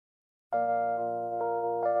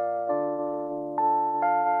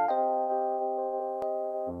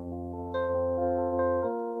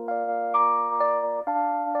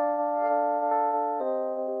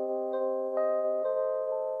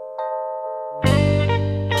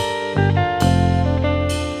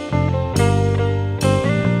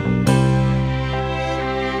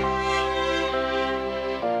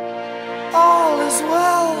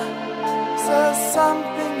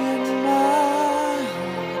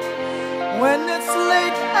When it's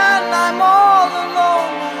late and I'm all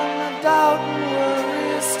alone and the doubt and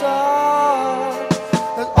worry start,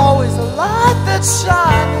 there's always a light that's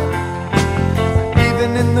shining, even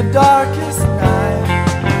in the darkest night.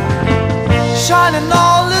 Shining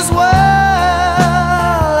all is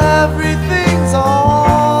well, everything's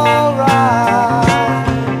alright.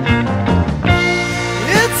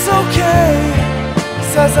 It's okay,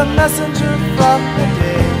 says a messenger from the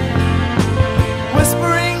day,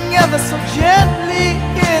 whispering ever so gently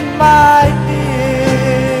in my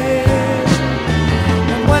ear.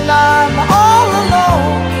 And when I'm all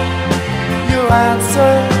alone, you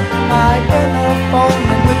answer my inner phone,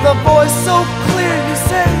 and with a voice so clear you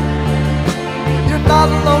say, you're not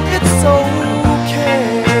alone, it's okay.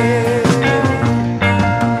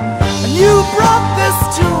 And you brought this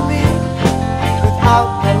to me without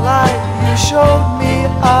the light you showed me.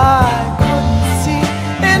 I couldn't see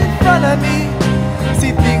in front of me,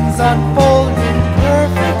 see things unfolding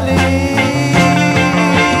perfectly.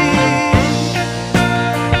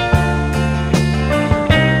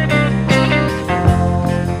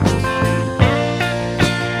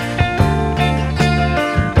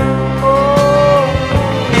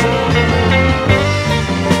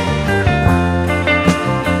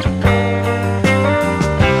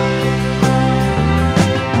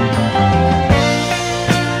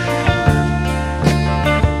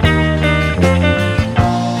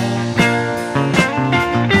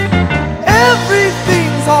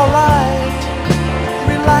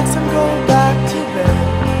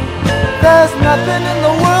 There's nothing in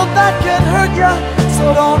the world that can hurt you,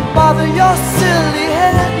 so don't bother your silly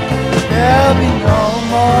head. There'll be no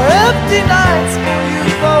more empty nights for you,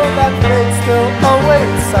 though that fate still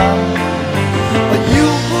awaits some. But you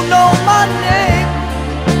who know my name,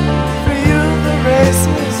 for you the race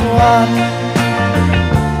is won.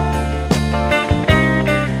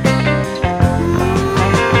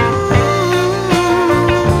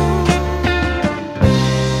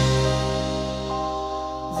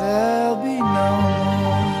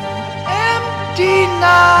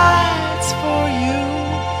 Nights for you,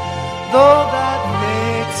 though that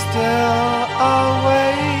fate still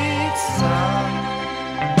awaits some.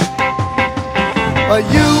 But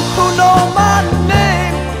you who know my name,